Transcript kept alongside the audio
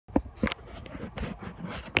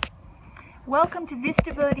Welcome to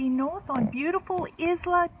Vista Verde North on beautiful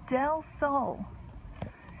Isla del Sol.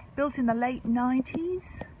 Built in the late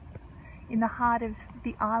 90s in the heart of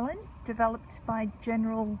the island, developed by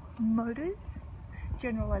General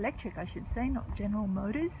Electric I should say, not General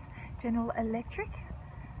Motors, General Electric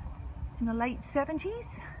in the late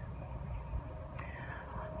 70s.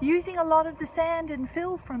 Using a lot of the sand and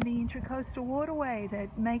fill from the intracoastal waterway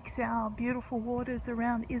that makes our beautiful waters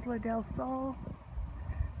around Isla del Sol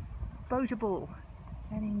boatable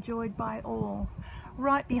and enjoyed by all.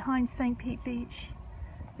 Right behind St. Pete Beach,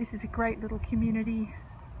 this is a great little community.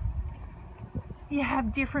 You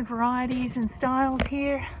have different varieties and styles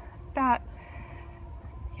here, but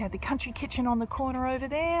you have the country kitchen on the corner over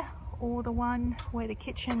there, or the one where the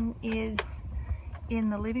kitchen is in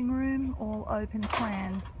the living room, all open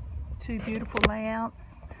plan. Two beautiful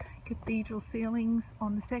layouts, cathedral ceilings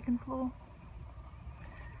on the second floor.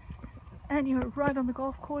 And you're right on the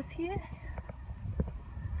golf course here.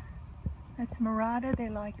 That's Marada, they're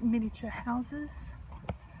like miniature houses.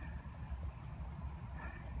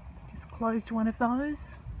 Just closed one of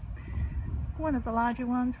those. One of the larger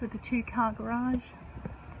ones with the 2-car garage.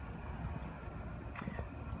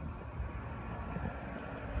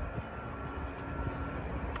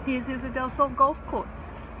 Here's Isla del Sol Golf Course.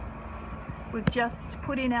 We've just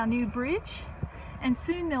put in our new bridge, and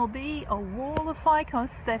soon there'll be a wall of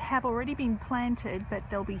ficus that have already been planted, but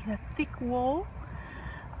there'll be a thick wall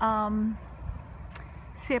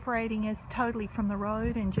separating us totally from the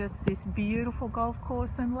road and just this beautiful golf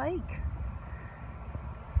course and lake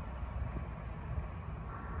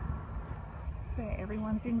for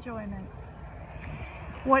everyone's enjoyment.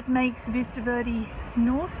 What makes Vista Verde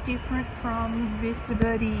North different from Vista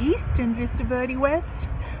Verde East and Vista Verde West?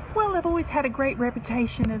 Well, they've always had a great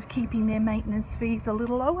reputation of keeping their maintenance fees a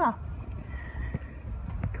little lower.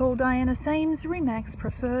 Call Diana Sames, Remax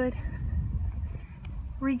Preferred,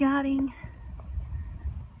 regarding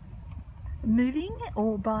moving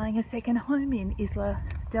or buying a second home in Isla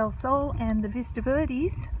del Sol and the Vista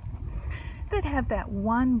Verdes that have that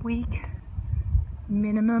 1 week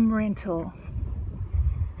minimum rental.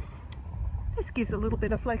 This gives a little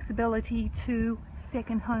bit of flexibility to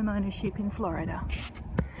second home ownership in Florida.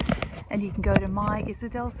 And you can go to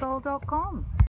myisladelsol.com.